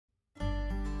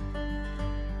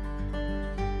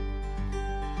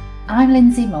I'm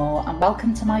Lindsay Moore and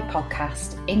welcome to my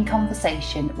podcast, In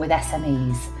Conversation with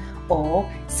SMEs, or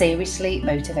Seriously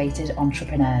Motivated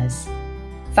Entrepreneurs.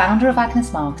 Founder of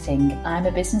Agnes Marketing, I'm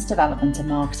a business development and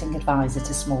marketing advisor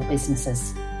to small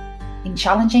businesses. In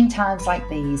challenging times like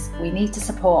these, we need to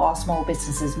support our small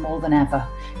businesses more than ever.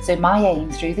 So my aim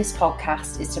through this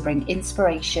podcast is to bring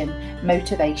inspiration,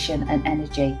 motivation and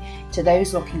energy to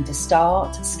those looking to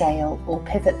start, scale or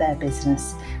pivot their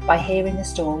business by hearing the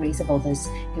stories of others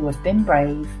who have been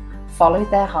brave, followed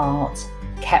their heart,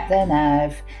 kept their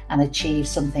nerve and achieved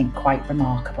something quite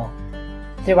remarkable.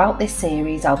 Throughout this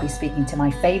series, I'll be speaking to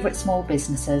my favourite small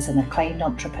businesses and acclaimed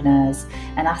entrepreneurs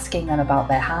and asking them about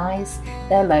their highs,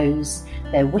 their lows,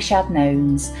 their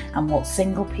wish-I'd-knowns and what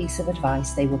single piece of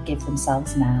advice they would give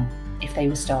themselves now if they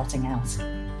were starting out.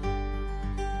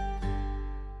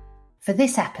 For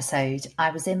this episode,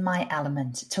 I was in my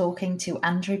element talking to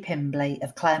Andrew Pimbley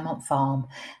of Claremont Farm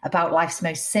about life's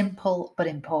most simple but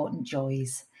important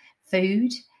joys: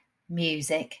 food,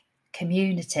 music,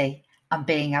 community, and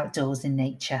being outdoors in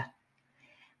nature.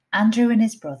 Andrew and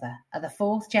his brother are the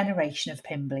fourth generation of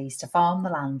Pimbleys to farm the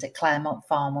land at Claremont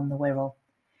Farm on the Wirral,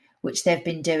 which they've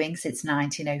been doing since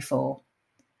 1904.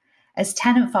 As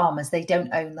tenant farmers, they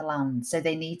don't own the land, so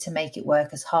they need to make it work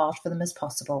as hard for them as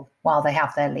possible while they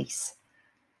have their lease.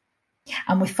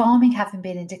 And with farming having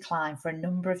been in decline for a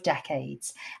number of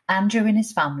decades, Andrew and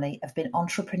his family have been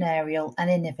entrepreneurial and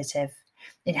innovative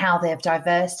in how they have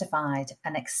diversified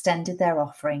and extended their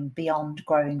offering beyond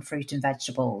growing fruit and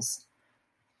vegetables.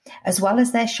 As well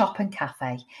as their shop and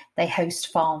café, they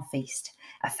host Farm Feast,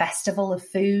 a festival of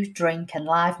food, drink and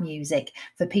live music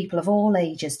for people of all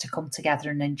ages to come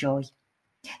together and enjoy.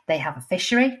 They have a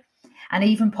fishery and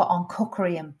even put on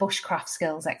cookery and bushcraft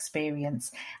skills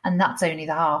experience, and that's only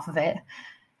the half of it.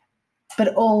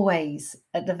 But always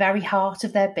at the very heart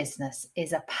of their business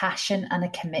is a passion and a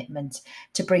commitment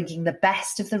to bringing the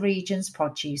best of the region's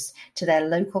produce to their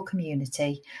local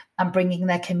community and bringing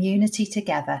their community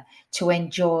together to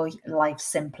enjoy life's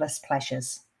simplest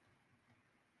pleasures.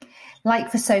 Like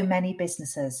for so many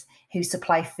businesses who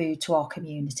supply food to our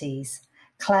communities,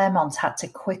 Claremont had to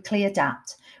quickly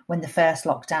adapt when the first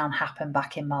lockdown happened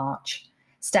back in March,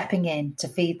 stepping in to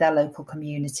feed their local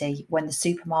community when the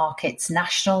supermarket's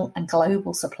national and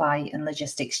global supply and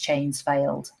logistics chains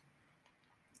failed.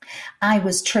 I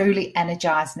was truly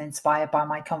energised and inspired by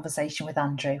my conversation with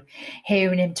Andrew,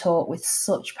 hearing him talk with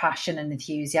such passion and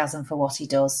enthusiasm for what he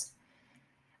does.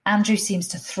 Andrew seems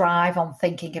to thrive on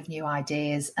thinking of new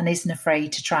ideas and isn't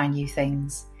afraid to try new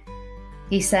things.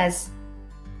 He says,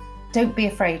 "Don't be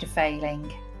afraid of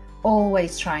failing.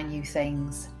 Always try new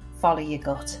things. Follow your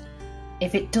gut.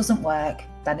 If it doesn't work,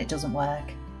 then it doesn't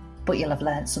work, but you'll have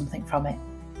learned something from it."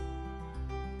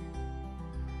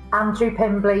 Andrew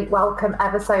Pimbley, welcome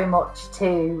ever so much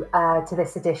to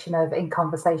this edition of In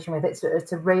Conversation with.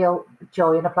 It's a real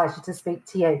joy and a pleasure to speak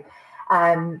to you.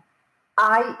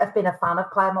 I have been a fan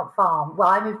of Claremont Farm. Well,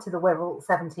 I moved to the Wirral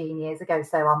 17 years ago,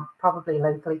 so I'm probably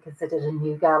locally considered a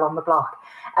new girl on the block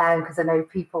because I know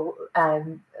people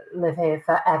live here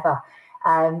forever.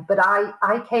 But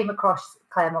I came across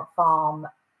Claremont Farm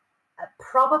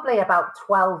probably about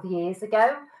 12 years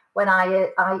ago when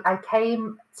I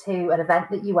came to an event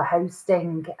that you were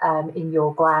hosting in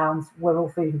your grounds,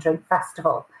 Wirral Food and Drink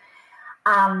Festival.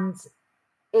 And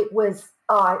it was,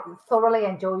 I thoroughly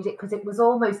enjoyed it because it was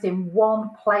almost in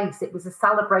one place. It was a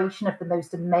celebration of the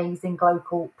most amazing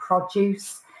local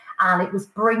produce, and it was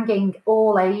bringing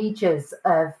all ages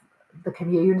of the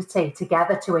community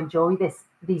together to enjoy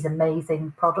these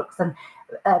amazing products. And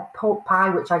pork pie,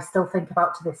 which I still think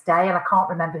about to this day, and I can't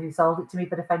remember who sold it to me,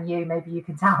 but if I knew, maybe you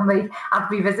can tell me. I'd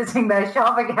be visiting their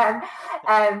shop again.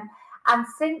 And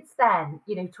since then,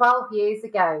 12 years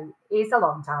ago is a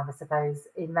long time, I suppose,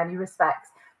 in many respects.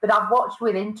 But I've watched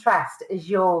with interest as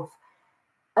you've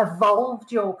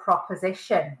evolved your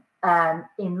proposition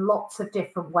in lots of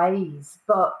different ways,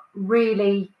 but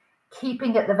really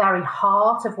keeping at the very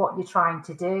heart of what you're trying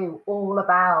to do, all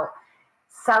about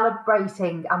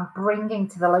celebrating and bringing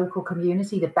to the local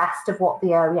community the best of what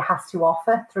the area has to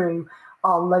offer through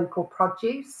our local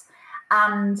produce.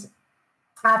 And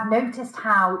I've noticed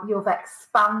how you've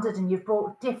expanded and you've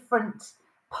brought different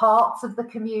parts of the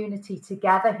community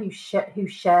together who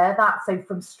share that. So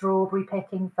from strawberry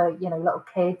picking for little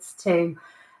kids to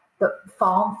the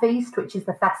Farm Feast, which is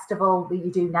the festival that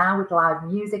you do now with live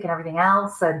music and everything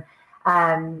else. And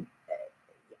I know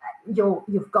that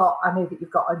you've got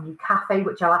a new cafe,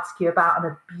 which I'll ask you about,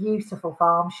 and a beautiful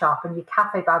farm shop. And your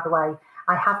cafe, by the way,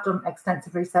 I have done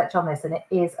extensive research on this, and it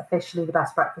is officially the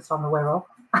best breakfast on the Wirral.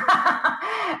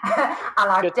 And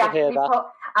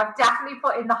I've definitely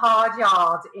put in the hard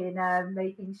yard in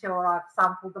making sure I've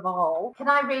sampled them all. Can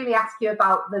I really ask you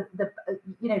about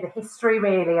the history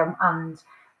really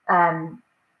and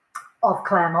of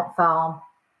Claremont Farm,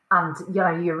 and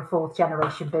you're a fourth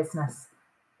generation business.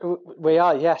 We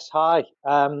are, yes. Hi.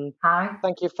 Hi.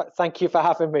 Thank you for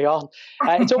having me on.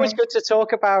 It's always good to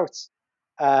talk about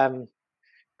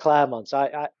Claremont.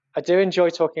 I do enjoy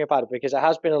talking about it because it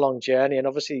has been a long journey, and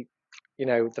obviously,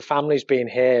 the family's been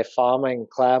here farming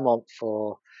Claremont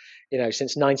for,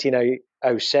 since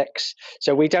 1906.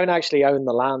 So we don't actually own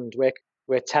the land.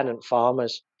 We're tenant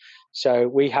farmers. So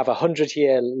we have a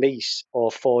 100-year lease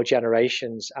or 4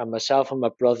 generations, and myself and my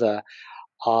brother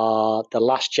are the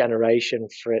last generation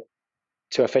for it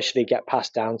to officially get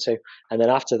passed down to. And then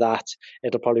after that,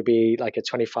 it'll probably be like a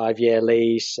 25-year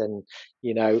lease, and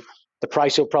the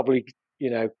price will probably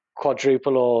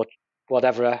quadruple or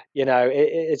whatever.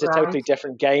 It's a totally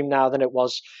different game now than it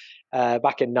was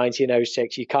back in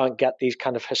 1906. You can't get these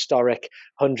kind of historic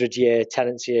 100-year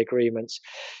tenancy agreements.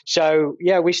 So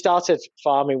yeah, we started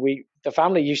farming. The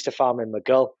family used to farm in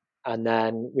McGull, and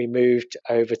then we moved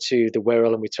over to the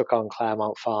Wirral and we took on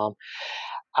Claremont Farm.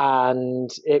 And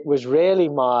it was really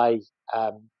my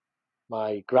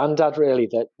granddad really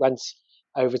that went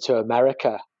over to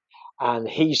America, and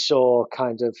he saw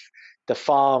kind of the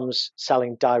farms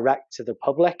selling direct to the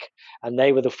public, and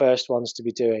they were the first ones to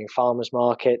be doing farmers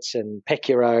markets and pick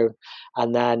your own.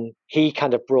 And then he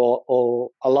kind of brought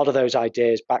a lot of those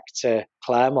ideas back to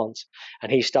Claremont,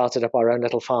 and he started up our own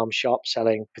little farm shop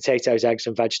selling potatoes, eggs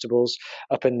and vegetables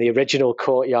up in the original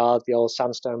courtyard, the old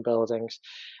sandstone buildings.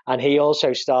 And he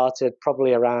also started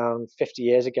probably around 50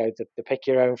 years ago the pick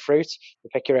your own fruit, the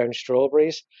pick your own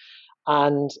strawberries.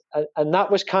 And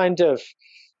that was kind of,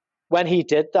 when he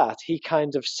did that, he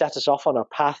kind of set us off on a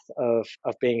path of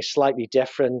being slightly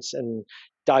different and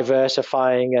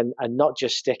diversifying, and not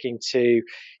just sticking to,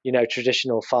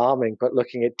 traditional farming, but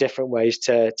looking at different ways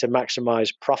to maximize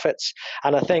profits.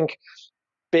 And I think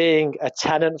being a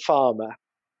tenant farmer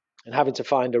and having to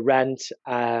find a rent,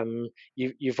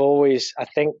 you've always, I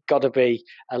think, got to be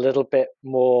a little bit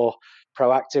more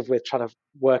proactive with trying to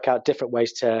work out different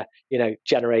ways to,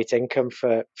 generate income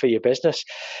for your business.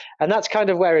 And that's kind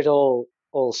of where it all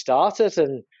started.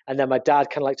 And then my dad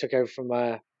kind of like took over from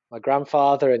my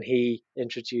grandfather, and he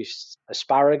introduced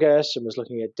asparagus and was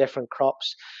looking at different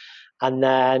crops. And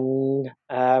then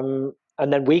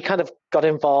we kind of got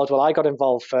involved. Well, I got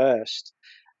involved first.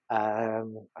 I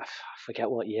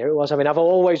forget what year it was. I mean, I've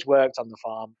always worked on the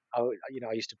farm. I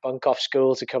used to bunk off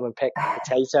school to come and pick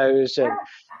potatoes and,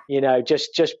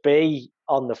 just be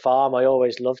on the farm. I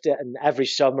always loved it. And every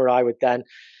summer I would then,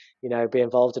 be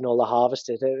involved in all the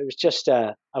harvesting. It was just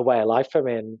a way of life for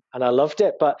me, and I loved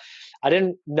it. But I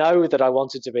didn't know that I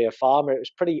wanted to be a farmer. It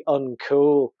was pretty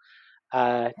uncool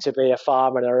to be a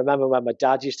farmer. And I remember when my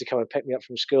dad used to come and pick me up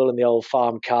from school in the old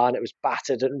farm car, and it was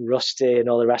battered and rusty and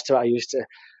all the rest of it. I used to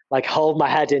like hold my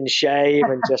head in shame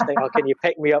and just think, oh, can you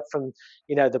pick me up from,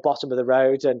 the bottom of the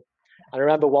road? And I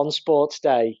remember one sports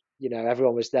day,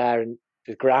 everyone was there, and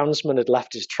the groundsman had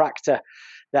left his tractor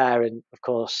there. And of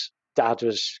course, Dad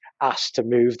was asked to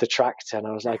move the tractor, and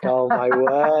I was like, oh my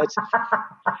word.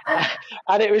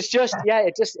 And it was just,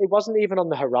 it wasn't even on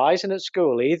the horizon at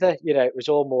school either. It was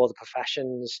all more the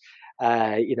professions,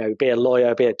 be a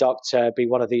lawyer, be a doctor, be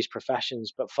one of these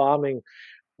professions. But farming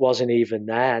wasn't even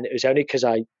there. And it was only because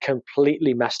I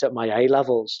completely messed up my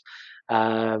A-levels.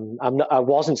 I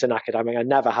wasn't an academic. I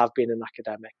never have been an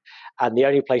academic. And the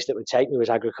only place that would take me was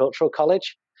agricultural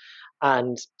college.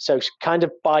 And so kind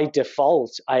of by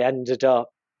default, I ended up,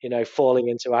 falling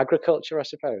into agriculture, I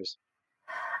suppose.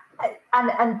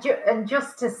 And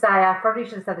just to say, I probably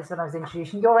should have said this when I was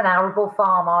introducing, you're an arable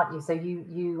farm, aren't you? So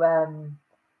you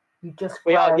just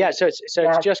we are, yeah. So it's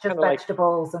just kind of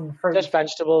vegetables and fruit. Just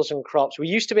vegetables and crops. We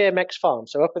used to be a mixed farm,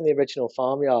 so up in the original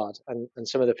farmyard, and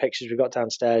some of the pictures we've got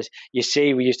downstairs, you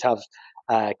see we used to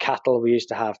have cattle, we used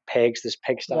to have pigs. There's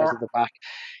pigsties at the back.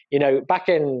 Back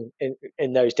in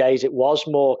those days, it was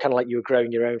more kind of like you were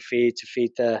growing your own feed to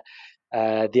feed the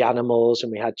animals,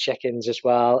 and we had chickens as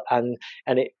well, and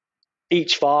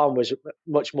each farm was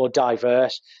much more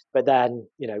diverse. But then,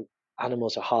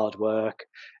 animals are hard work,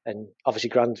 and obviously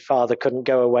grandfather couldn't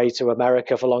go away to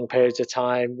America for long periods of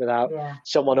time without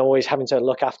someone always having to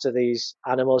look after these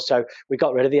animals. So we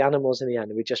got rid of the animals in the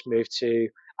end, and we just moved to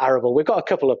arable. We've got a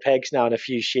couple of pigs now and a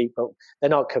few sheep, but they're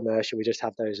not commercial. We just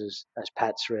have those as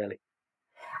pets, really.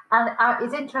 And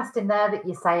it's interesting there that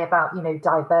you say about,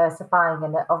 diversifying,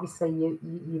 and that obviously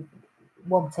you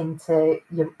wanting to,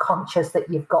 you're conscious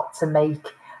that you've got to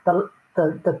make the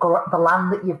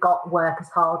land that you've got work as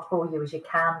hard for you as you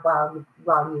can while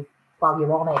you're while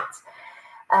you're on it.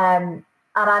 And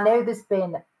I know there's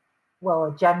been, well,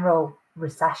 a general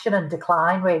recession and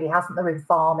decline, really, hasn't there, in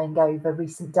farming over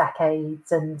recent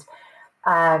decades? And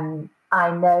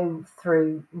I know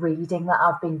through reading that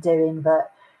I've been doing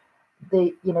that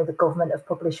the government have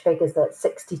published figures that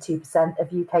 62%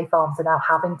 of UK farms are now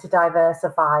having to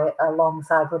diversify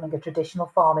alongside running a traditional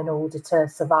farm in order to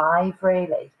survive,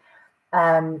 really.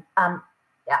 And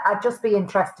I'd just be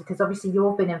interested, because obviously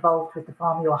you've been involved with the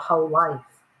farm your whole life.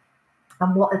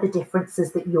 And what are the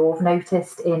differences that you've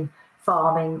noticed in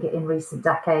farming in recent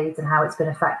decades and how it's been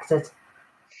affected?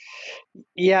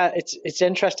 Yeah, it's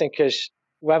interesting because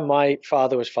when my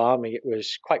father was farming, it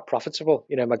was quite profitable.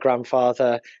 My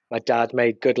grandfather, my dad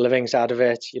made good livings out of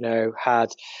it. Had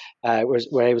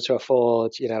were able to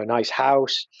afford a nice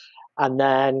house, and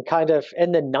then kind of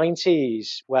in the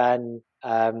 90s when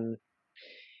the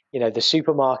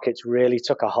supermarkets really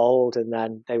took a hold, and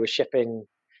then they were shipping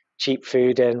cheap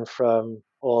food in from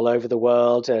all over the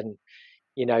world, and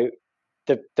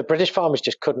the British farmers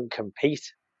just couldn't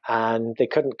compete. And they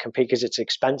couldn't compete because it's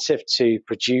expensive to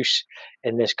produce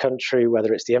in this country,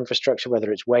 whether it's the infrastructure,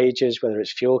 whether it's wages, whether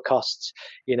it's fuel costs.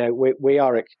 We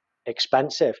are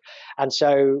expensive. And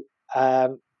so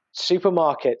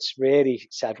supermarkets really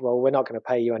said, well, we're not going to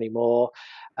pay you anymore.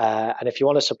 And if you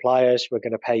want to supply us, we're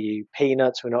going to pay you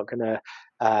peanuts. We're not going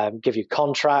to give you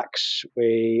contracts.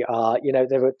 We are,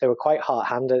 they were quite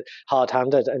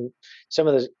hard-handed. And some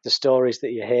of the stories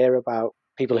that you hear about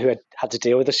people who had to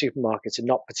deal with the supermarkets are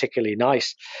not particularly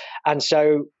nice. And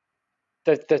so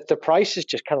the prices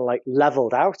just kind of like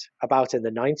leveled out about in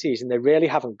the 90s, and they really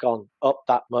haven't gone up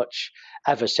that much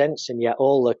ever since. And yet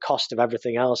all the cost of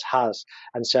everything else has.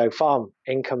 And so farm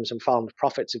incomes and farm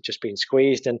profits have just been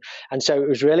squeezed. And so it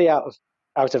was really out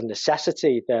of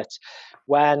necessity that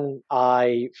when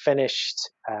I finished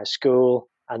school,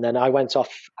 and then I went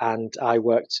off and I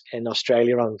worked in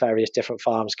Australia on various different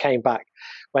farms, came back,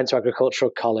 went to agricultural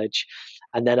college,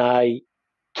 and then I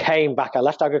came back. I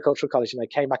left agricultural college and I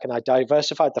came back and I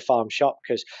diversified the farm shop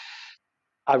because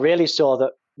I really saw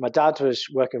that my dad was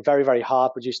working very, very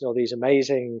hard, producing all these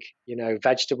amazing,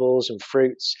 vegetables and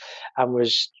fruits, and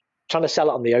was trying to sell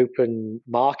it on the open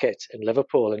market in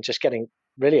Liverpool and just getting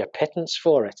really a pittance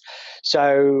for it.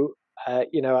 So, I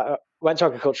went to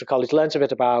agricultural college, learned a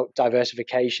bit about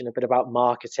diversification, a bit about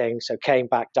marketing. So came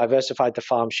back, diversified the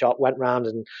farm shop, went round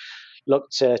and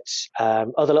looked at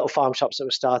other little farm shops that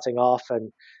were starting off,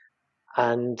 and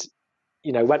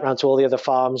went round to all the other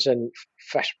farms and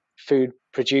fresh food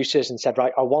producers and said,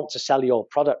 right, I want to sell your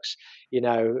products,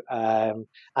 and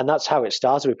that's how it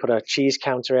started. We put a cheese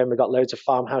counter in, we got loads of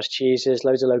farmhouse cheeses,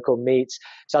 loads of local meats,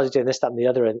 started doing this, that, and the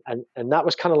other, and that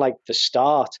was kind of like the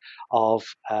start of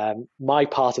my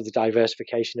part of the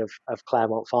diversification of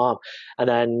Claremont Farm. And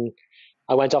then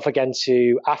I went off again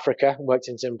to Africa, worked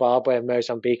in Zimbabwe and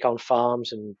Mozambique on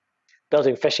farms and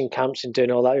building fishing camps and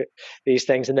doing all these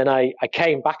things. And then I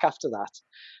came back after that,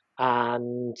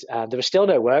 and there was still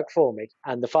no work for me.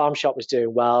 And the farm shop was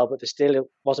doing well, but there still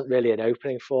wasn't really an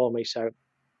opening for me. So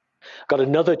got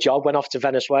another job, went off to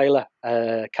Venezuela,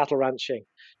 cattle ranching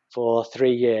for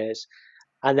 3 years.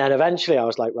 And then eventually I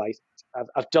was like, right,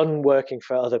 I've done working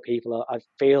for other people. I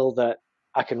feel that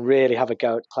I can really have a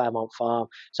go at Claremont Farm.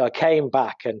 So I came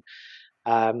back and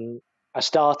I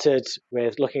started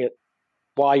with looking at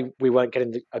why we weren't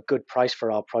getting a good price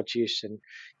for our produce, and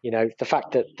the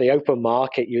fact that the open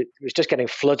market was just getting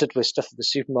flooded with stuff that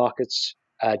the supermarkets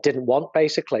didn't want,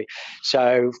 basically.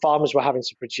 So farmers were having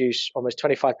to produce almost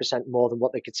 25% more than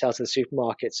what they could sell to the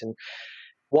supermarkets, and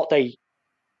what they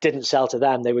didn't sell to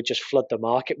them, they would just flood the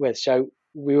market with. So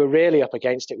we were really up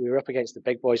against it. We were up against the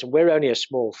big boys, and we're only a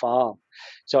small farm.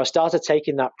 So I started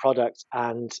taking that product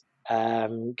and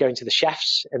going to the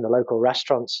chefs in the local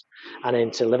restaurants and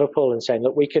into Liverpool and saying,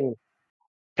 look, we can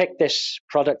pick this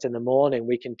product in the morning,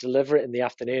 we can deliver it in the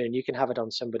afternoon, and you can have it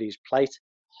on somebody's plate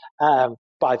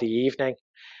by the evening.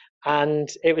 And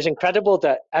it was incredible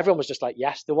that everyone was just like,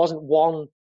 yes. There wasn't one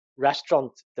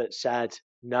restaurant that said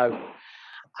no.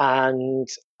 And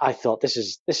I thought, this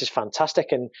is fantastic.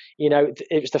 And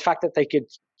it was the fact that they could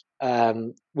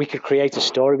we could create a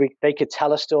story. They could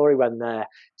tell a story when they're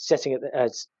sitting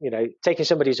taking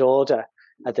somebody's order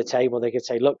at the table. They could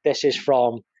say, look, this is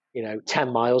from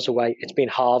 10 miles away. It's been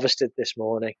harvested this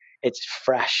morning. It's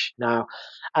fresh now.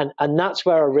 And that's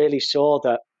where I really saw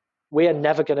that we are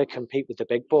never going to compete with the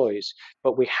big boys,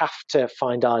 but we have to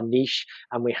find our niche,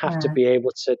 and we have to be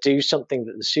able to do something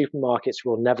that the supermarkets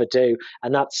will never do,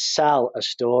 and that's sell a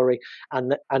story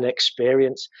and an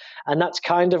experience. And that's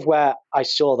kind of where I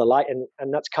saw the light,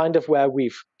 and that's kind of where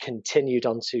we've continued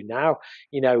on to now.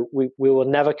 We will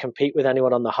never compete with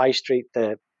anyone on the high street,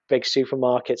 the big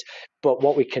supermarkets, but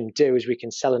what we can do is we can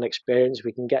sell an experience.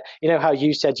 We can get, how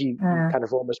you said you kind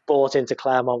of almost bought into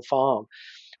Claremont Farm.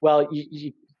 Well,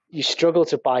 you struggle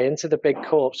to buy into the big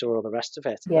corps or all the rest of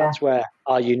it. And that's where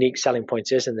our unique selling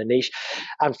point is in the niche.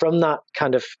 And from that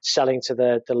kind of selling to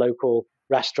the local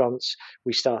restaurants,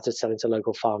 we started selling to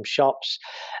local farm shops.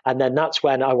 And then that's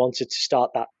when I wanted to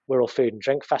start that Wirral Food and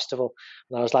Drink Festival.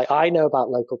 And I was like, I know about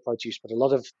local produce, but a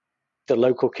lot of the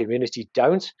local community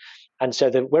don't. And so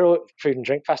the Wirral Food and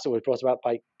Drink Festival was brought about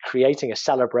by creating a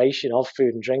celebration of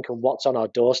food and drink and what's on our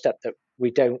doorstep that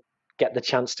we don't get the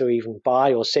chance to even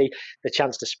buy or see, the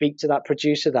chance to speak to that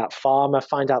producer, that farmer,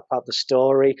 find out about the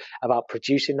story, about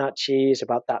producing that cheese,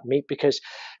 about that meat, because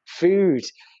food,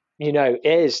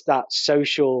 is that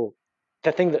social,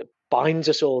 the thing that binds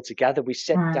us all together. We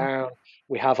sit down,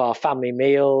 we have our family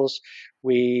meals,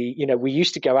 we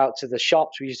used to go out to the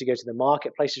shops, we used to go to the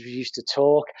marketplaces, we used to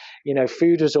talk,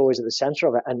 food was always at the center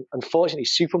of it. And unfortunately,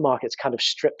 supermarkets kind of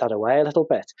stripped that away a little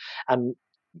bit and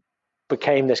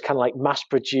became this kind of like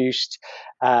mass-produced,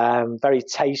 very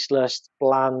tasteless,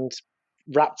 bland,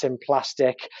 wrapped in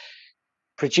plastic,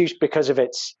 produced because of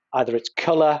either its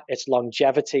color, its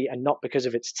longevity, and not because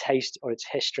of its taste or its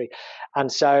history.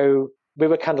 And so we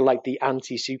were kind of like the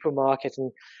anti-supermarket,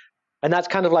 and that's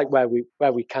kind of like where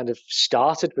we kind of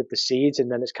started with the seeds, and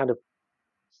then it's kind of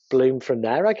bloomed from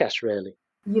there, I guess, really.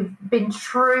 You've been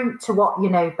true to what you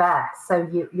know best, so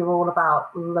you're all about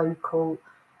local,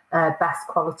 best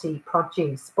quality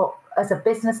produce. But as a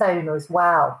business owner as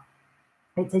well,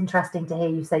 it's interesting to hear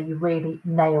you say you really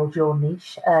nailed your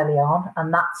niche early on,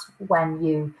 and that's when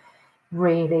you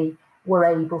really were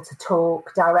able to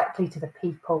talk directly to the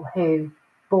people who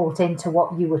bought into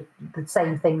what you were, the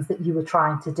same things that you were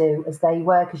trying to do as they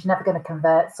were, because you're never going to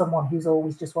convert someone who's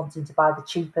always just wanting to buy the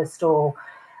cheapest, or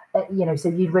so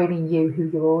you really knew who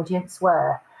your audience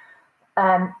were.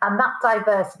 And that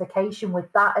diversification, with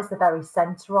that as the very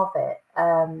centre of it,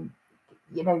 I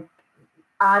know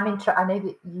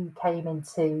that you came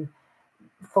into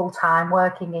full-time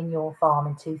working in your farm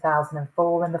in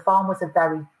 2004, and the farm was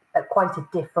quite a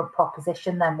different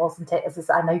proposition then, wasn't it? As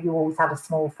I know you always had a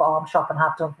small farm shop and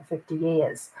have done for 50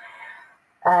 years.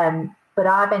 But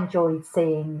I've enjoyed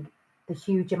seeing the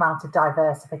huge amount of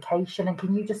diversification. And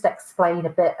can you just explain a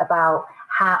bit about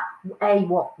how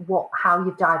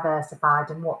you've diversified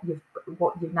and what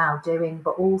you're now doing,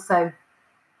 but also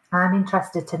I'm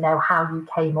interested to know how you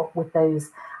came up with those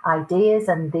ideas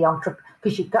and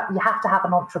because you have to have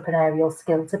an entrepreneurial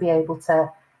skill to be able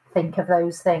to think of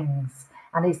those things.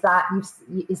 And is that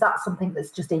something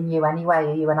that's just in you anyway?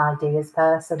 Are you an ideas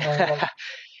person? Really?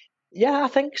 Yeah, I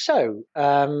think so.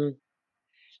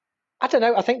 I don't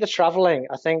know. I think the traveling,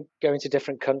 I think going to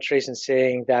different countries and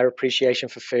seeing their appreciation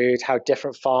for food, how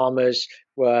different farmers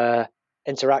were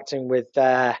interacting with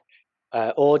their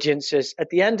audiences.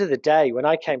 At the end of the day, when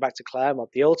I came back to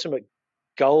Claremont, the ultimate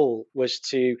goal was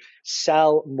to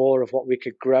sell more of what we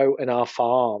could grow in our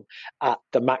farm at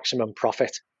the maximum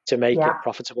profit to make it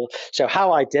profitable. So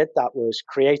how I did that was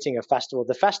creating a festival.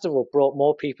 The festival brought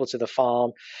more people to the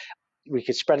farm. We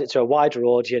could spread it to a wider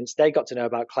audience. They got to know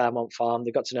about Claremont Farm.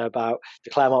 They got to know about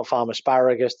the Claremont Farm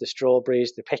asparagus, the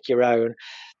strawberries, the pick your own.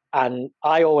 And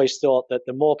I always thought that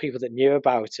the more people that knew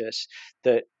about us,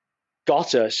 that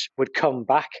got us, would come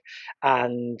back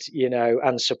and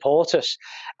support us.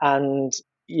 And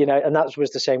and that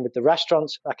was the same with the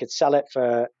restaurants. I could sell it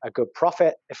for a good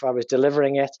profit if I was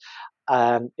delivering it.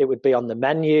 It would be on the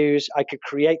menus. I could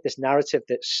create this narrative,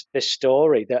 this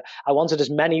story that I wanted as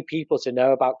many people to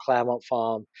know about Claremont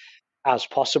Farm as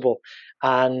possible.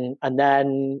 And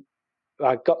then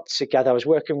I got together. I was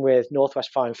working with Northwest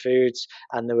Fine Foods,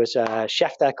 and there was a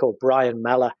chef there called Brian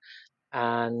Meller,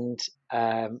 and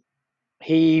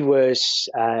he was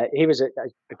a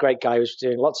great guy who was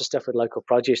doing lots of stuff with local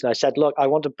produce. And I said, look, I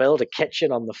want to build a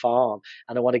kitchen on the farm,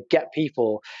 and I want to get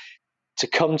people to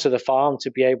come to the farm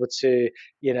to be able to,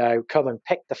 come and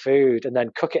pick the food and then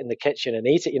cook it in the kitchen and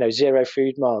eat it, 0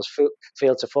 food miles,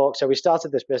 field to fork. So we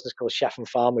started this business called Chef and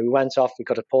Farmer. We went off, we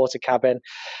got a porter cabin.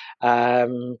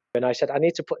 And I said, I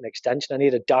need to put an extension. I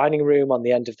need a dining room on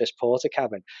the end of this porter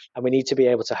cabin, and we need to be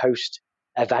able to host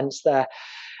events there.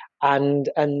 And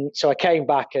so I came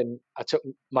back and I took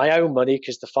my own money,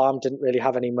 because the farm didn't really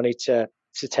have any money to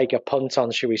take a punt on,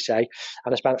 shall we say.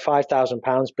 And I spent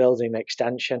 £5,000 building an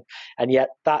extension. And yet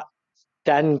that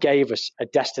then gave us a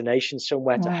destination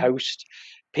somewhere to host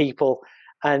people,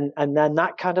 and then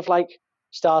that kind of like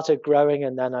started growing.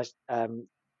 And then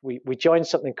we joined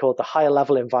something called the Higher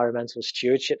Level Environmental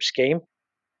Stewardship Scheme,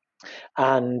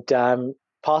 and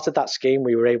part of that scheme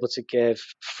we were able to give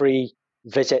free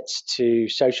visits to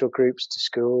social groups, to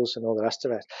schools, and all the rest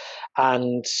of it.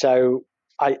 And so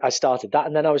I started that,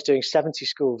 and then I was doing 70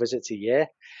 school visits a year.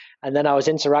 And then I was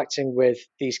interacting with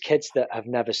these kids that have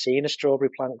never seen a strawberry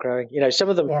plant growing. You know, some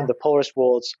of them from the poorest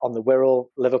wards on the Wirral,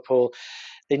 Liverpool,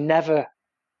 they never,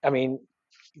 I mean,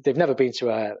 they've never been to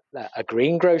a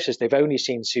greengrocer's. They've only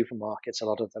seen supermarkets, a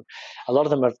lot of them. A lot of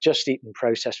them have just eaten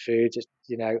processed food,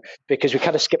 you know, because we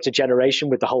kind of skipped a generation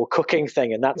with the whole cooking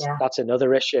thing, and that's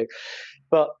another issue.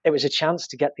 But it was a chance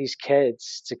to get these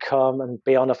kids to come and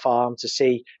be on a farm, to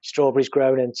see strawberries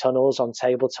grown in tunnels on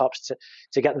tabletops,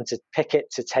 to get them to pick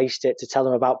it, to taste it, to tell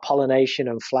them about pollination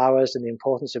and flowers and the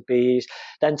importance of bees,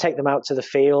 then take them out to the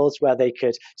fields where they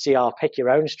could see our pick your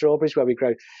own strawberries, where we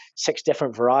grow 6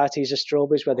 different varieties of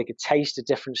strawberries, where they could taste a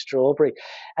different strawberry.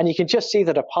 And you can just see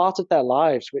that a part of their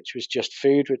lives, which was just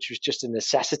food, which was just a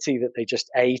necessity that they just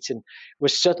ate, and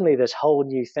was suddenly this whole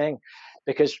new thing.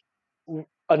 Because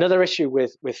another issue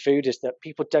with food is that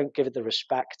people don't give it the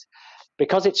respect.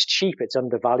 Because it's cheap, it's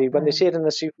undervalued. When they see it in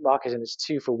the supermarket and it's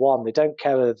 2 for 1, they don't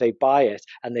care whether they buy it,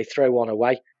 and they throw one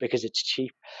away because it's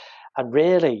cheap. And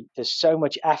really, there's so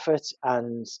much effort,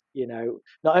 and, you know,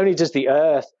 not only does the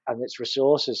earth and its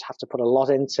resources have to put a lot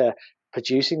into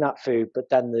producing that food, but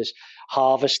then there's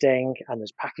harvesting, and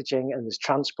there's packaging, and there's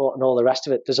transport, and all the rest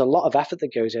of it. There's a lot of effort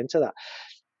that goes into that.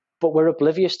 But we're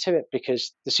oblivious to it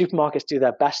because the supermarkets do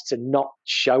their best to not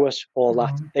show us all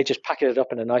that. They just packet it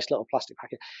up in a nice little plastic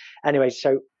packet. Anyway,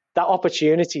 so that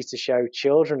opportunity to show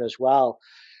children as well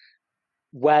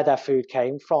where their food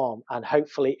came from, and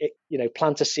hopefully it, you know,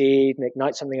 plant a seed and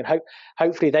ignite something, and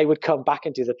hopefully they would come back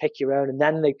and do the pick your own, and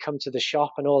then they'd come to the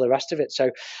shop and all the rest of it. So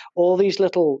all these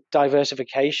little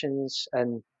diversifications,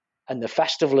 and the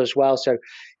festival as well. So,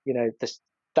 you know,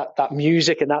 that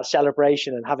music and that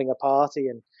celebration and having a party,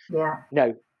 and you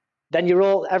know, then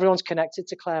everyone's connected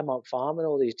to Claremont Farm in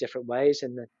all these different ways,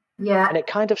 and it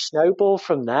kind of snowballed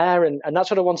from there, and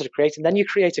that's what I wanted to create. And then you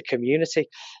create a community,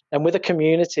 and with a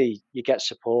community you get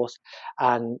support,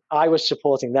 and I was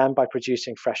supporting them by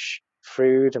producing fresh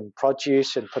food and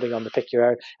produce and putting on the pick your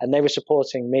own, and they were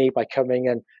supporting me by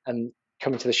coming and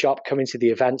coming to the shop, coming to the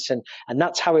events, and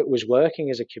that's how it was working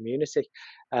as a community,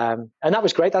 and that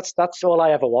was great. That's all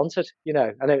I ever wanted, you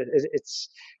know, and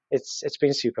it's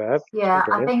been superb. Yeah,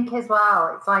 I think as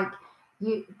well, it's like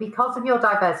you, because of your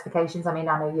diversifications. I mean,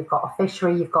 I know you've got a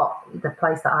fishery, you've got the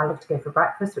place that I love to go for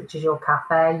breakfast, which is your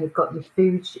cafe. You've got your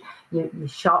food, your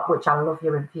shop, which I love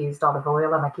your infused olive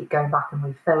oil, and I keep going back and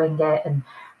refilling it.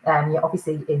 And you're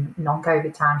obviously in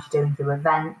non-COVID times, you're doing your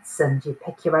events and you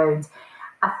pick your own.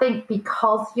 I think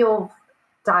because you're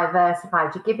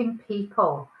diversified,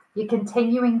 you're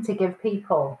continuing to give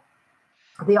people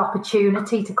the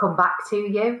opportunity to come back to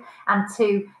you and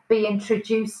to be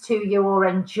introduced to you or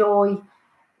enjoy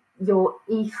your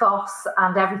ethos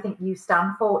and everything you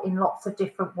stand for in lots of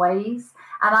different ways.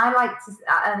 And I like to,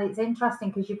 and it's interesting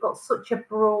because you've got such a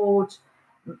broad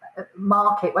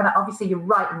market. When obviously you're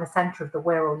right in the centre of the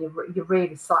Wirral, you're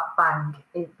really slap bang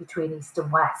in between east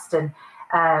and west, and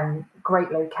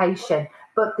great location.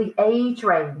 But the age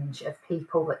range of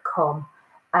people that come,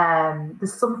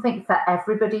 there's something for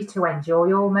everybody to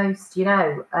enjoy almost, you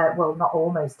know, well, not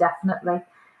almost, definitely.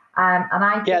 And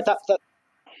I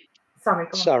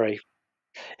sorry.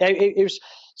 It was,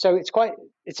 so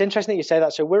it's interesting that you say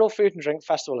that. So Wirral Food and Drink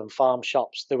Festival and Farm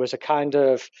Shops, there was a kind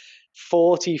of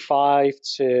 45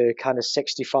 to kind of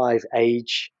 65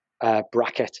 age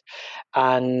bracket,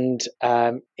 and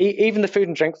even the Food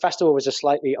and Drink Festival was a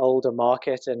slightly older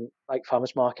market, and like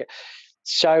farmers market.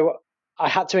 So I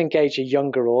had to engage a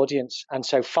younger audience. And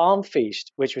so Farm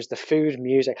Feast, which was the food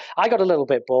music, I got a little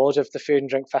bit bored of the Food and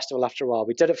Drink Festival after a while.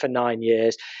 We did it for 9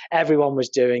 years. Everyone was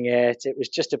doing it. It was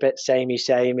just a bit samey,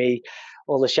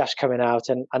 all the chefs coming out.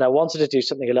 And I wanted to do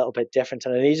something a little bit different.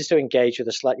 And I needed to engage with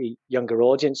a slightly younger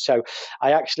audience. So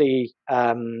I actually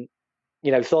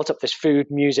thought up this food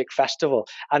music festival.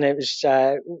 And it was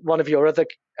one of your other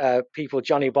people,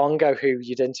 Johnny Bongo, who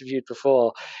you'd interviewed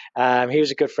before. He was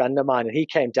a good friend of mine, and he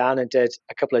came down and did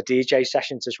a couple of DJ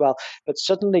sessions as well. But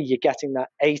suddenly you're getting that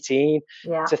 18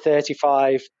 to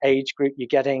 35 age group. You're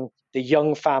getting the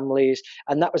young families.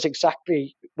 And that was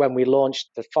exactly when we launched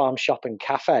the Farm Shop and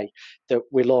Cafe, that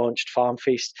we launched Farm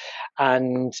Feast.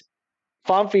 And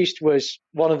Farm Feast was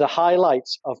one of the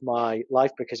highlights of my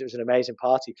life because it was an amazing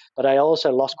party. But I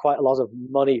also lost quite a lot of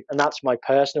money, and that's my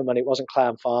personal money. It wasn't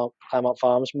Claremont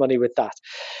Farm's money with that.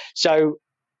 So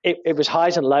it was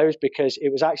highs and lows because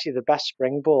it was actually the best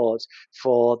springboard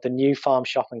for the new farm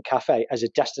shop and cafe as a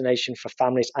destination for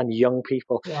families and young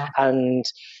people. Yeah. And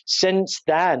since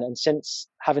then, and since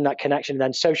having that connection,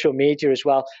 then social media as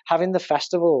well, having the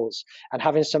festivals and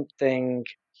having something,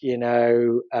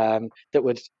 that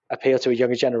would appeal to a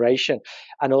younger generation,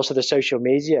 and also the social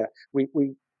media, we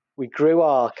grew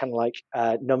our kind of like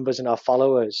numbers and our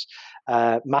followers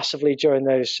massively during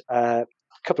those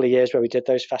couple of years where we did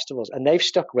those festivals, and they've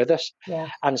stuck with us. Yeah.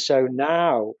 And so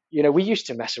now, we used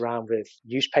to mess around with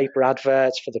newspaper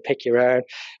adverts for the pick your own.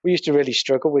 We used to really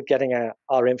struggle with getting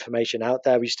our information out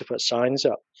there. We used to put signs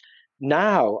up.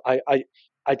 Now I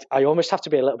almost have to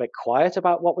be a little bit quiet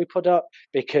about what we put up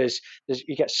because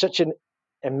you get such an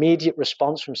immediate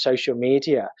response from social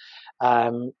media.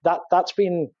 That's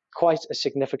been quite a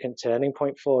significant turning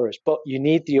point for us. But you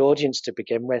need the audience to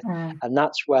begin with. And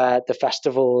that's where the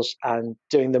festivals and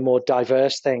doing the more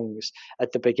diverse things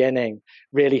at the beginning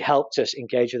really helped us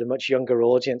engage with a much younger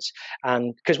audience.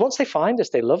 And because once they find us,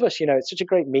 they love us. It's such a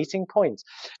great meeting point.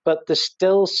 But there's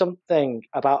still something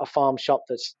about a farm shop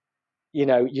that's,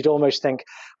 you'd almost think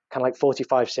kind of like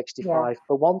 45, 65.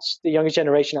 But once the younger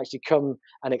generation actually come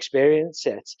and experience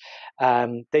it,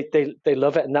 they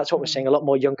love it. And that's what we're seeing. A lot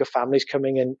more younger families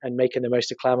coming in and making the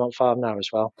most of Claremont Farm now as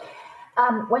well.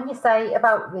 When you say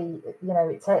about the,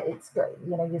 it's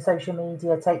your social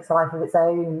media takes a life of its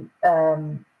own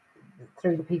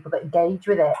through the people that engage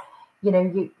with it,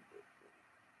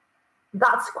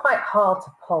 that's quite hard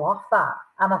to pull off that.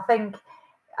 And I think,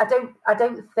 I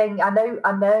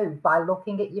know by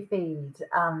looking at your feed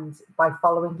and by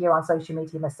following you on social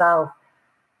media myself,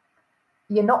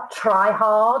 you're not try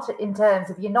hard in terms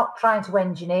of, you're not trying to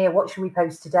engineer what should we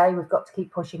post today. We've got to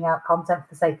keep pushing out content for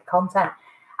the sake of content.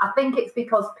 I think it's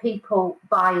because people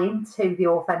buy into the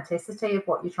authenticity of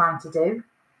what you're trying to do.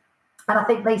 And I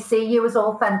think they see you as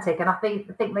authentic, and I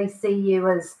think they see you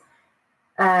as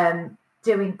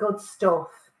doing good stuff,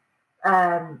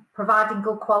 providing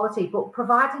good quality, but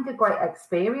providing a great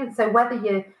experience. So whether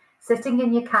you're sitting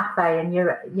in your cafe and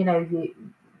your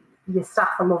staff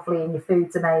are lovely and your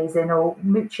food's amazing, or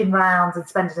mooching round and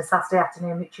spending a Saturday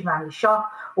afternoon mooching around your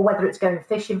shop, or whether it's going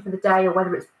fishing for the day, or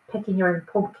whether it's picking your own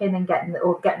pumpkin and getting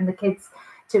the kids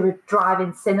to a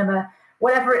drive-in cinema,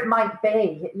 whatever it might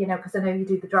be, because I know you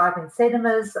do the drive-in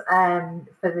cinemas in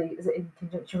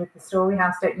conjunction with the Story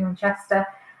House, don't you, in Chester?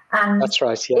 And that's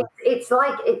right, yeah. It's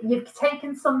like you've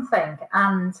taken something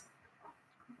and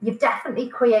you've definitely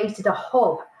created a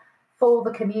hub for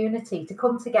the community to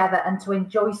come together and to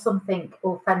enjoy something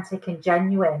authentic and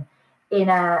genuine in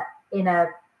a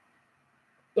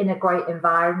great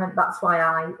environment. That's why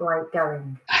I like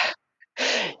going.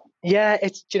 Yeah,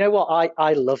 do you know what?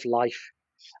 I love life.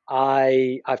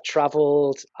 I've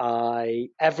traveled.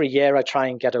 Every year I try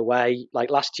and get away. Like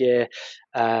last year,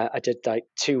 I did like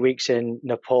 2 weeks in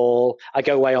Nepal. I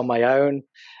go away on my own.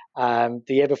 The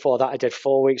year before that, I did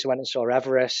 4 weeks. I went and saw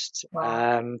Everest.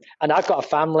 Wow. And I've got a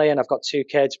family and I've got 2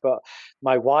 kids. But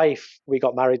my wife, we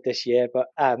got married this year. But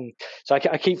so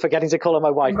I keep forgetting to call her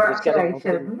my wife. Congratulations.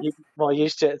 But it's getting more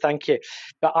used to it. Thank you.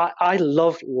 But I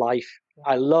love life.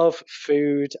 I love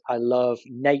food. I love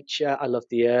nature. I love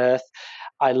the earth.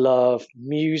 I love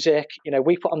music.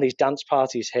 We put on these dance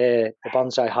parties here, the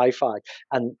Bonsai Hi-Fi,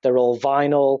 and they're all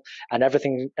vinyl, and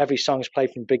every song is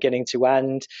played from beginning to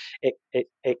end.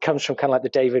 It comes from kind of like the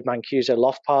David Mancuso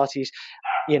loft parties.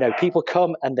 People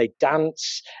come and they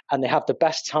dance and they have the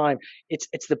best time.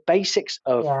 It's the basics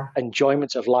of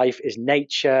enjoyment of life is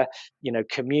nature,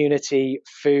 community,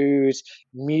 food,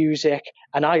 music.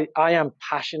 And I am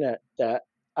passionate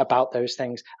about those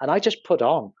things. And I just put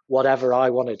on whatever I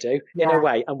want to do in a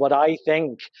way. And what I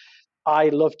think I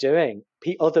love doing,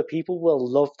 other people will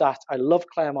love that. I love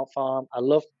Claremont Farm. I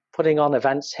love putting on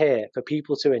events here for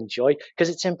people to enjoy because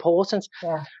it's important.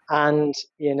 Yeah. And,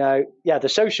 the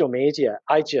social media,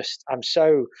 I'm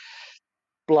so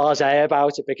blasé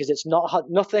about it because it's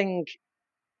nothing,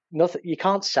 you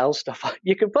can't sell stuff.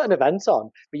 You can put an event on,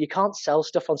 but you can't sell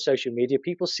stuff on social media.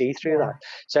 People see through that.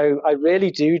 So I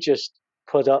really do just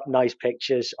put up nice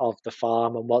pictures of the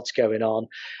farm and what's going on,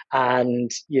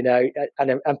 and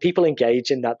and people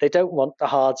engage in that. They don't want the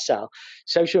hard sell.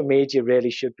 Social media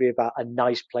really should be about a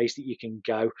nice place that you can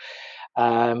go.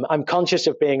 I'm conscious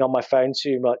of being on my phone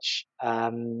too much,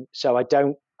 so I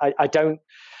don't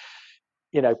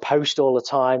post all the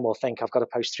time or think I've got to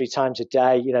post 3 times a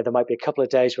day. There might be a couple of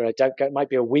days where I don't go. It might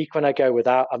be a week when I go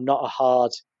without. I'm not a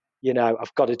hard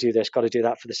I've got to do this, got to do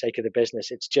that for the sake of the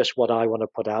business. It's just what I want to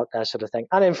put out there, sort of thing,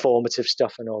 and informative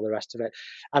stuff and all the rest of it.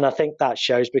 And I think that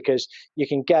shows, because you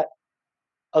can get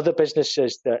other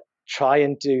businesses that try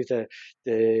and do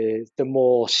the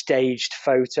more staged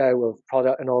photo of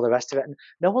product and all the rest of it, and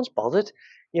no one's bothered.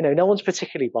 No one's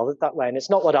particularly bothered that way, and it's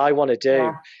not what I want to do,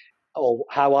 Yeah. or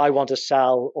how I want to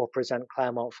sell or present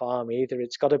Claremont Farm either.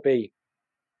 It's got to be,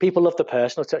 people love the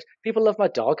personal touch. People love my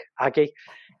dog, Aggie.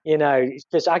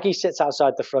 Because Aggie sits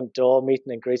outside the front door,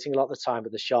 meeting and greeting a lot of the time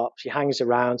at the shop. She hangs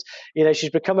around. She's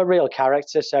become a real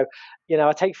character. So,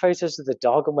 I take photos of the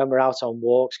dog, and when we're out on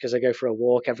walks, because I go for a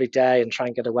walk every day and try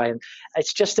and get away. And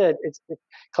it's just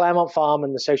Claremont Farm,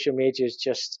 and the social media is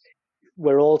just,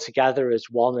 we're all together as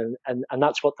one, and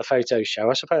that's what the photos show,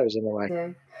 I suppose, in a way. Yeah.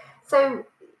 So,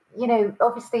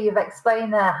 obviously you've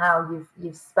explained there how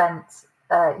you've spent,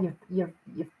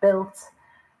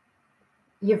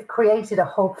 you've created a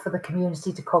hub for the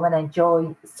community to come and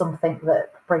enjoy something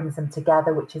that brings them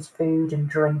together, which is food and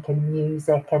drink and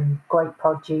music and great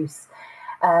produce,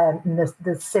 and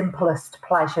the simplest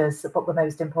pleasures, but the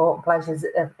most important pleasures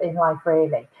in life,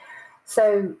 really.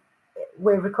 So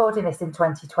we're recording this in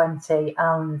 2020,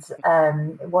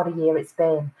 and what a year it's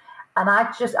been. And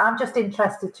I'm just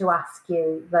interested to ask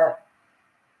you a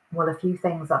few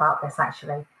things about this,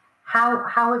 actually. How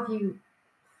have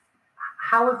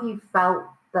you felt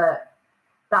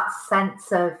that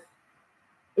sense of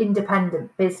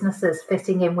independent businesses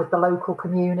fitting in with the local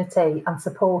community and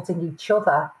supporting each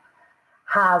other,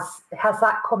 has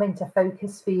that come into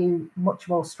focus for you much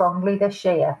more strongly this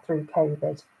year through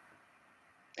COVID?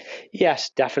 Yes,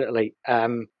 definitely.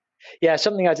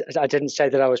 Something I didn't say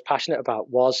that I was passionate about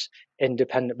was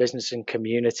independent business and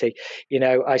community.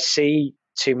 I see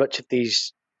too much of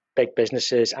these big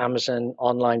businesses, Amazon,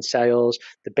 online sales,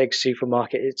 the big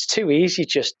supermarket. It's too easy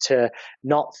just to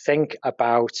not think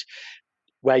about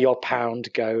where your pound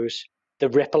goes. The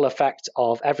ripple effect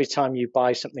of every time you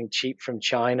buy something cheap from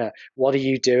China, what are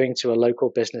you doing to a local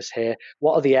business here?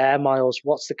 What are the air miles?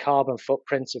 What's the carbon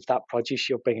footprint of that produce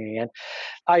you're bringing in?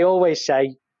 I always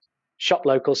say, shop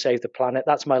local, save the planet.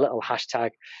 That's my little hashtag.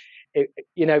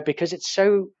 Because it's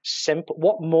so simple.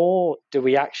 What more do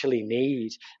we actually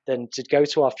need than to go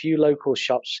to our few local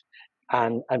shops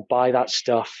and buy that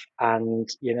stuff, and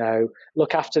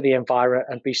look after the environment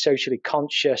and be socially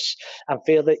conscious, and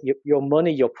feel that your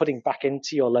money you're putting back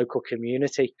into your local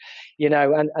community,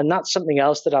 and that's something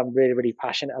else that I'm really, really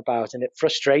passionate about. And it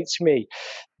frustrates me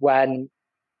when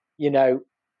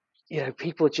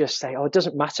people just say, "Oh, it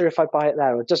doesn't matter if I buy it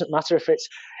there, or it doesn't matter if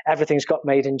everything's got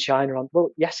made in China on."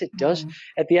 Well, yes, it does. Mm.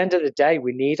 At the end of the day,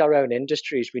 we need our own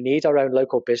industries. We need our own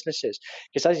local businesses.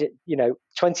 Because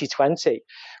 2020,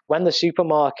 when the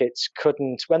supermarkets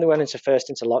when they went into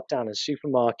lockdown, and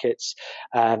supermarkets,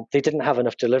 they didn't have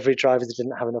enough delivery drivers, they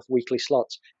didn't have enough weekly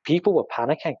slots. People were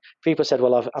panicking. People said,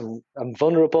 "Well, I'm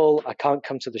vulnerable. I can't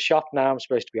come to the shop now. I'm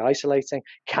supposed to be isolating.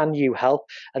 Can you help?"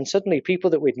 And suddenly, people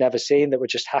that we'd never seen, that were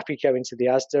just happy going to the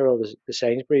Asda or the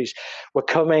Sainsbury's, were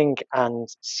coming and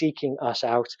seeking us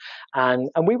out, and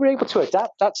we were able to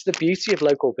adapt. That's the beauty of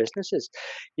local businesses.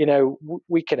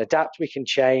 We can adapt, we can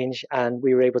change, and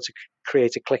we were able to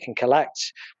create a click and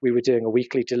collect. We were doing a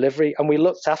weekly delivery, and we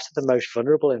looked after the most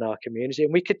vulnerable in our community,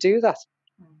 and we could do that.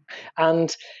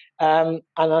 And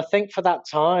I think for that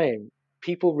time,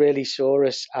 people really saw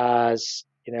us as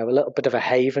a little bit of a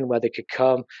haven where they could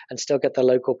come and still get the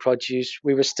local produce.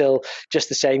 We were still just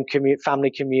the same family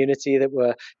community that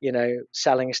were,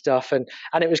 selling stuff. And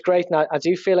it was great. And I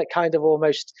do feel it kind of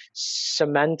almost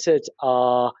cemented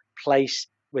our place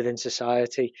within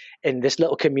society in this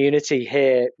little community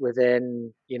here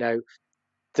within, the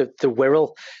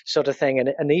Wirral sort of thing.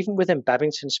 And even within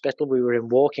Bebington Spittal, we were in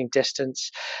walking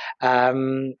distance.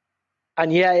 And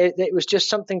yeah, it was just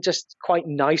something just quite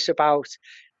nice about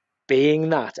being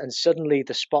that. And suddenly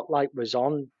the spotlight was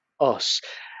on us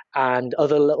and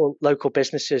other little local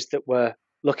businesses that were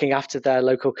looking after their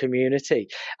local community.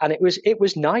 And it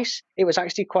was nice. It was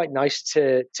actually quite nice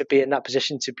to be in that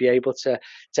position, to be able to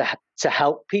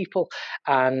help people.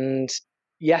 And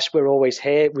yes, we're always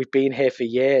here. We've been here for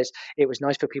years. It was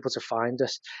nice for people to find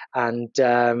us. And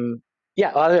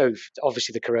yeah, I know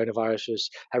obviously the coronavirus was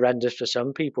horrendous for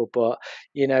some people, but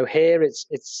here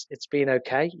it's been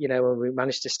okay. And we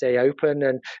managed to stay open,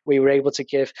 and we were able to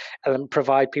give and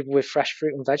provide people with fresh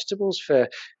fruit and vegetables for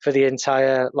the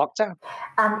entire lockdown.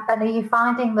 And are you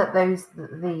finding that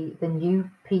the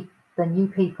new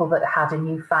people that had a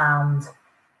newfound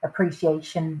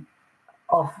appreciation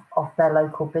of their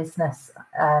local business,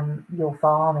 your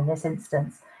farm in this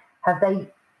instance, have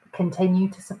they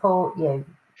continued to support you?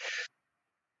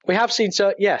 We have seen,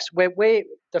 so yes,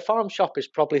 the farm shop is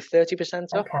probably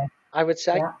 30% up, Okay. I would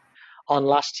say, Yeah. on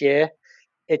last year.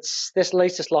 It's this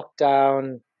latest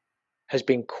lockdown has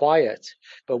been quiet,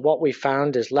 but what we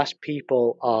found is less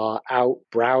people are out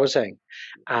browsing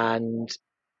and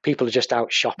people are just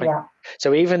out shopping. Yeah.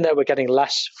 So even though we're getting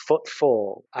less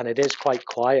footfall and it is quite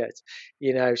quiet,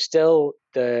 still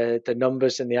the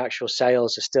numbers and the actual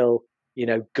sales are still,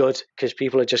 good because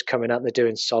people are just coming out and they're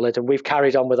doing solid. And we've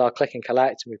carried on with our click and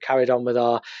collect, and we've carried on with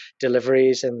our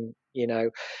deliveries, and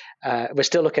we're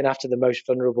still looking after the most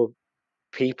vulnerable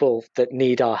people that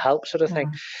need our help, sort of thing.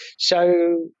 Mm.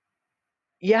 So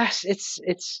yes, it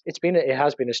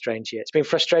has been a strange year. It's been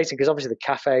frustrating because obviously the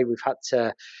cafe, we've had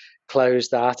to close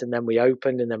that, and then we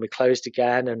opened, and then we closed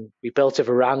again, and we built a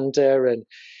veranda, and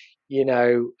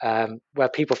where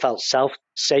people felt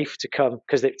safe to come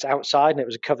because it's outside and it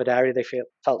was a covered area. They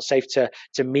felt safe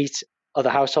to meet other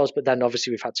households, but then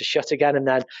obviously we've had to shut again. And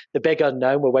then the big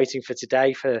unknown, we're waiting for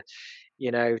today for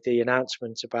the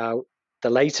announcement about the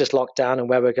latest lockdown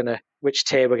and which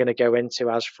tier we're going to go into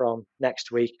as from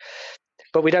next week.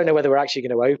 But we don't know whether we're actually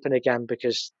going to open again,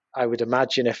 because I would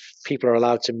imagine if people are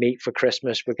allowed to meet for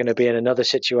Christmas, we're going to be in another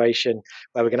situation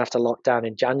where we're going to have to lock down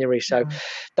in January. So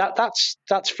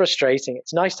that's frustrating.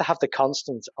 It's nice to have the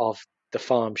constant of the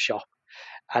farm shop,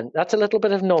 and that's a little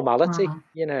bit of normality.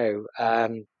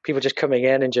 People just coming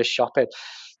in and just shopping.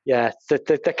 Yeah,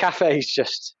 the cafe is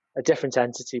just a different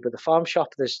entity, but the farm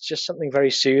shop, there's just something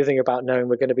very soothing about knowing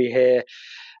we're going to be here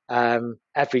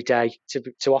every day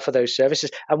to offer those services.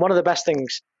 And one of the best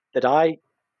things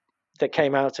that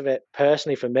came out of it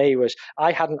personally for me was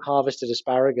I hadn't harvested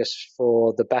asparagus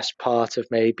for the best part of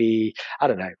maybe, I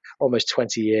don't know, almost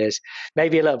 20 years,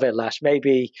 maybe a little bit less,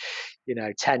 maybe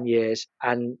 10 years.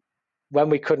 And when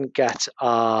we couldn't get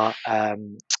our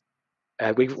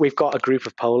we've got a group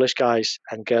of Polish guys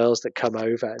and girls that come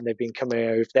over, and they've been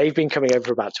coming over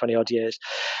for about 20 odd years,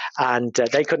 and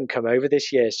they couldn't come over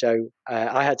this year. So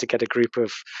I had to get a group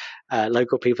of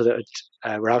local people that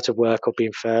were out of work or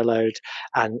being furloughed,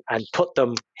 and put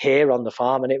them here on the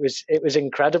farm. And it was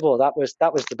incredible. That was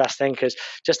the best thing, because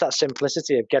just that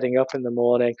simplicity of getting up in the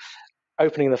morning,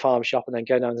 opening the farm shop, and then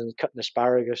going down and cutting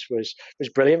asparagus was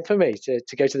brilliant for me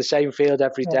to go to the same field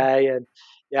every day. And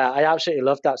yeah, I absolutely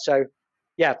loved that. So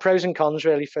yeah, pros and cons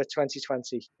really for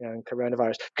 2020, and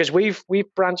coronavirus, because we've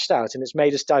branched out and it's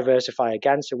made us diversify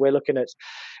again. So we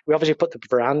obviously put the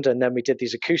veranda, and then we did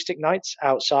these acoustic nights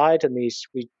outside, and we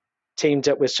teamed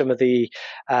up with some of the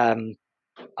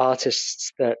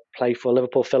artists that play for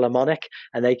Liverpool Philharmonic,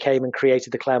 and they came and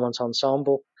created the Claremont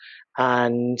Ensemble.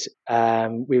 And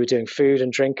we were doing food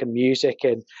and drink and music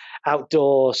and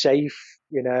outdoor, safe,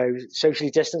 socially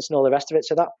distanced and all the rest of it.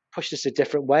 So that pushed us a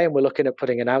different way. And we're looking at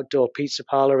putting an outdoor pizza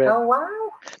parlor in. Oh, wow.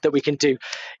 That we can do.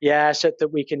 Yeah, so that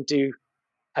we can do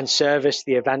and service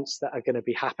the events that are going to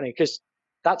be happening, because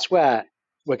that's where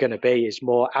we're going to be, is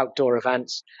more outdoor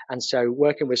events. And so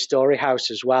working with Storyhouse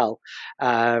as well,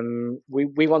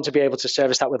 we want to be able to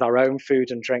service that with our own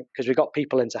food and drink, because we got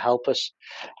people in to help us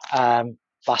at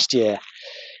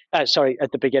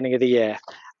the beginning of the year.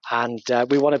 And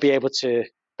we want to be able to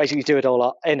basically do it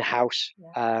all in-house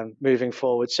moving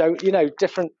forward. So,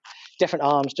 different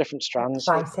arms, different strands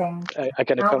are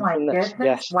going to come from this.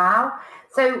 Yes. Wow.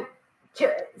 So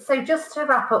just to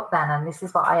wrap up then, and this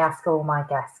is what I ask all my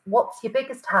guests, what's your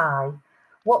biggest high?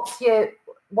 What's your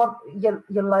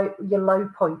low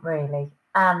point, really?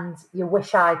 And you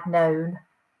wish I'd known?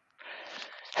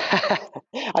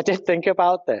 I did think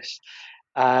about this.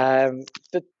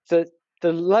 The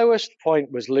lowest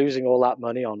point was losing all that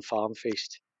money on Farm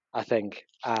Feast, I think.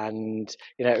 And,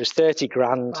 it was 30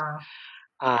 grand. Wow.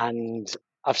 And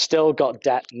I've still got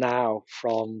debt now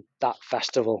from that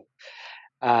festival.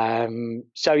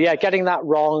 So yeah, getting that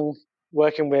wrong,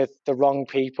 working with the wrong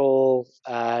people,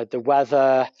 the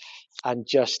weather, and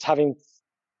just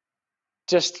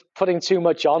putting too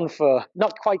much on for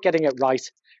not quite getting it right,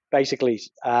 basically.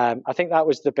 I think that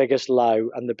was the biggest low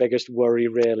and the biggest worry,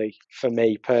 really, for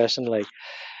me personally.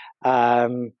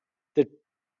 The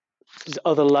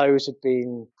other lows had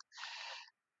been,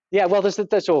 well,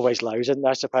 there's always lows, and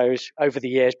I suppose, over the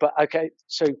years. But okay,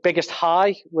 so biggest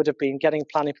high would have been getting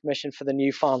planning permission for the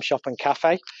new farm shop and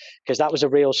cafe, because that was a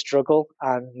real struggle,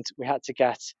 and we had to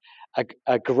get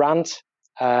a grant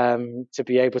to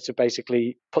be able to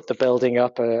basically put the building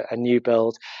up, a new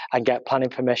build, and get planning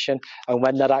permission. And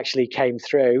when that actually came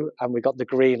through and we got the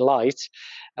green light,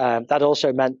 that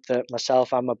also meant that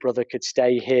myself and my brother could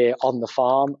stay here on the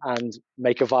farm and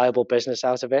make a viable business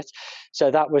out of it.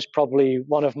 So that was probably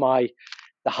one of the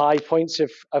high points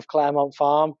of Claremont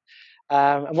Farm.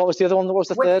 And what was the other one? What was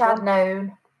the third one? Which I've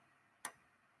known.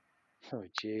 Oh,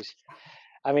 geez.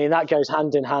 I mean, that goes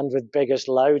hand in hand with biggest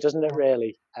low, doesn't it,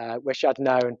 really? Wish I'd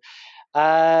known.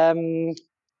 Um,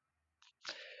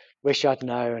 Wish I'd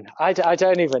known. I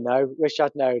don't even know. Wish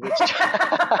I'd known.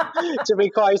 To be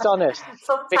quite honest.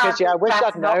 Sometimes because, yeah, I wish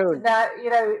I'd known.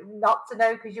 Not to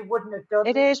know because you wouldn't have done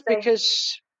it. It is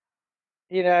because,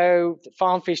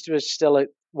 Farm Feast was still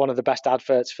one of the best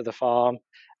adverts for the farm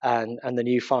and the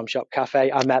new farm shop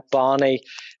cafe. I met Barney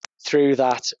through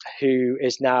that, who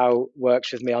is now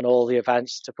works with me on all the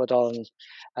events to put on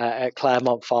at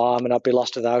Claremont Farm, and I'd be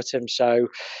lost without him. So,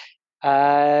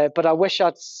 but I wish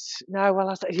I'd no. Well,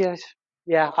 I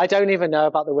don't even know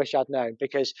about the wish I'd known,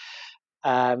 because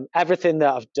everything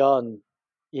that I've done,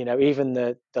 even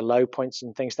the low points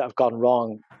and things that have gone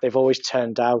wrong, they've always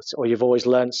turned out, or you've always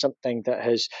learned something that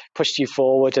has pushed you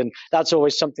forward. And that's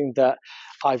always something that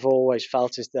I've always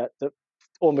felt, is that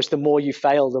almost the more you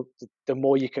fail, the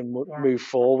more you can move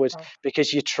forward,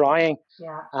 because you're trying.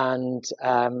 And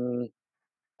I've,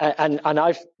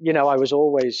 I was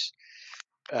always,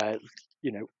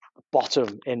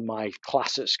 bottom in my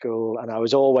class at school, and I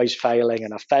was always failing,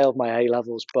 and I failed my A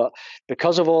levels. But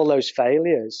because of all those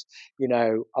failures,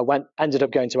 I ended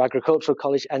up going to agricultural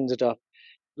college, ended up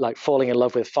like falling in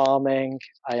love with farming.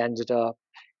 I ended up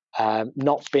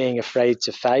not being afraid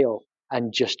to fail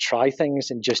and just try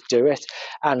things and just do it.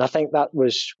 And I think that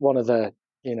was one of the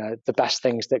best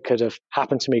things that could have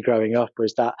happened to me growing up,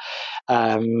 was that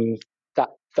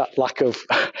that lack of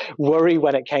worry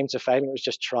when it came to failing. It was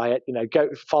just try it, go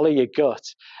follow your gut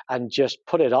and just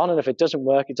put it on. And if it doesn't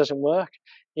work, it doesn't work,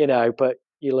 but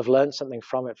you'll have learned something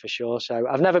from it for sure. So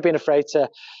I've never been afraid to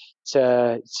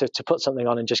put something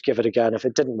on and just give it a go. And if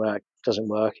it didn't work, it doesn't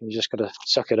work. And you just got to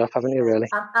suck it up, haven't you, really?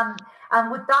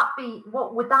 And would that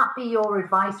be your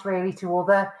advice really to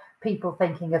other people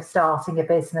thinking of starting a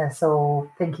business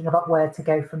or thinking about where to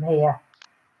go from here?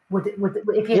 Would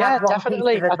if you had one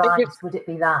definitely. piece of advice, would it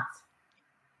be that?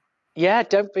 Yeah,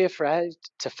 don't be afraid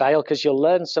to fail, because you'll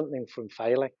learn something from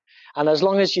failing. And as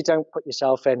long as you don't put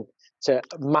yourself into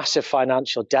massive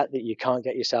financial debt that you can't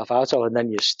get yourself out of, and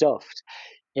then you're stuffed,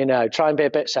 try and be a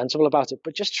bit sensible about it,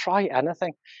 but just try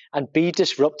anything and be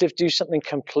disruptive. Do something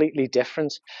completely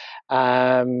different,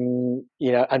 and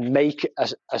make a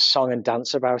song and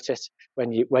dance about it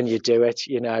when you do it.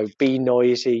 Be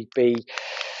noisy,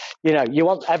 you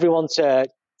want everyone to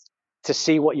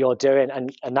see what you're doing,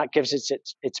 and that gives it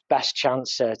its best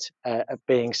chance at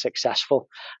being successful.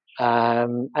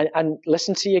 And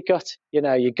listen to your gut.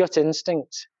 Your gut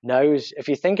instinct knows. If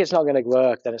you think it's not going to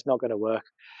work, then it's not going to work.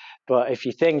 But if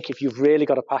you've really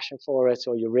got a passion for it,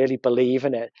 or you really believe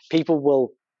in it, people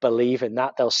will believe in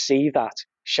that. They'll see that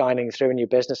shining through in your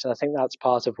business. And I think that's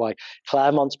part of why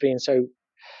Claremont's been so,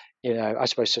 I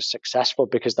suppose, so successful,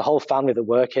 because the whole family that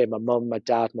work here, my mum, my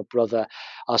dad, my brother,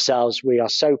 ourselves, we are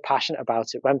so passionate about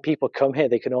it. When people come here,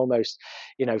 they can almost,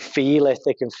 feel it.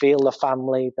 They can feel the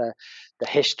family, the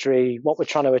history, what we're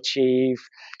trying to achieve.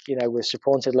 We're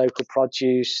supported local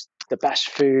produce, the best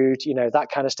food,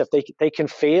 that kind of stuff. They can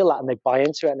feel that, and they buy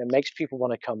into it, and it makes people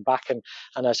want to come back. And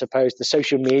I suppose the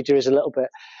social media is a little bit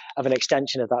of an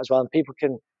extension of that as well. And people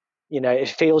can, it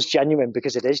feels genuine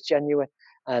because it is genuine.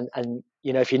 And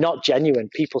if you're not genuine,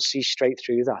 people see straight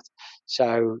through that.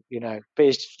 So,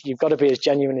 you've got to be as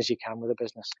genuine as you can with a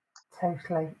business.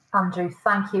 Totally. Andrew,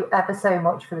 thank you ever so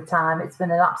much for the time. It's been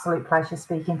an absolute pleasure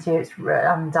speaking to you.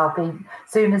 And I'll be,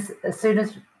 as soon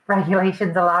as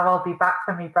regulations allow, I'll be back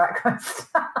for my breakfast.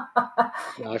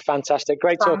 No, fantastic.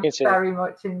 Great talking to you. Thanks very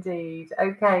much indeed.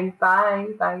 Okay, bye.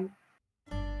 Bye.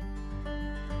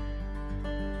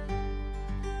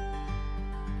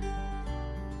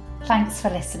 Thanks for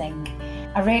listening.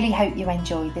 I really hope you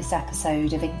enjoyed this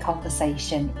episode of In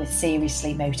Conversation with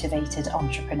Seriously Motivated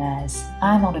Entrepreneurs.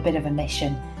 I'm on a bit of a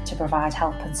mission to provide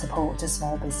help and support to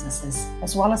small businesses.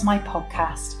 As well as my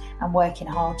podcast, I'm working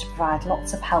hard to provide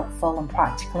lots of helpful and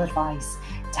practical advice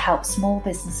to help small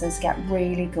businesses get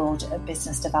really good at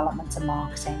business development and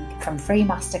marketing, from free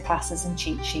masterclasses and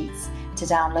cheat sheets to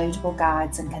downloadable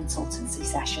guides and consultancy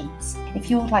sessions. If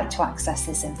you would like to access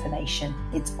this information,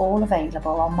 it's all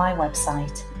available on my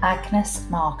website,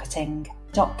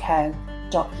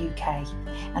 agnesmarketing.co.uk.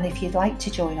 And if you'd like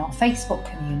to join our Facebook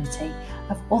community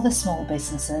of other small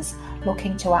businesses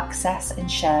looking to access and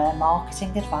share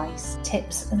marketing advice,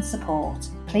 tips and support,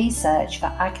 please search for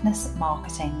Agnes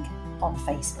Marketing on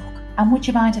Facebook. And would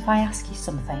you mind if I ask you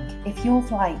something? If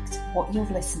you've liked what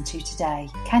you've listened to today,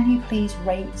 can you please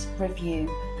rate, review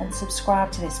and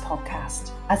subscribe to this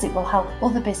podcast, as it will help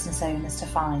other business owners to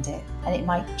find it, and it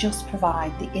might just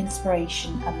provide the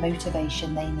inspiration and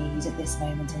motivation they need at this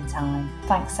moment in time.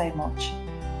 Thanks so much.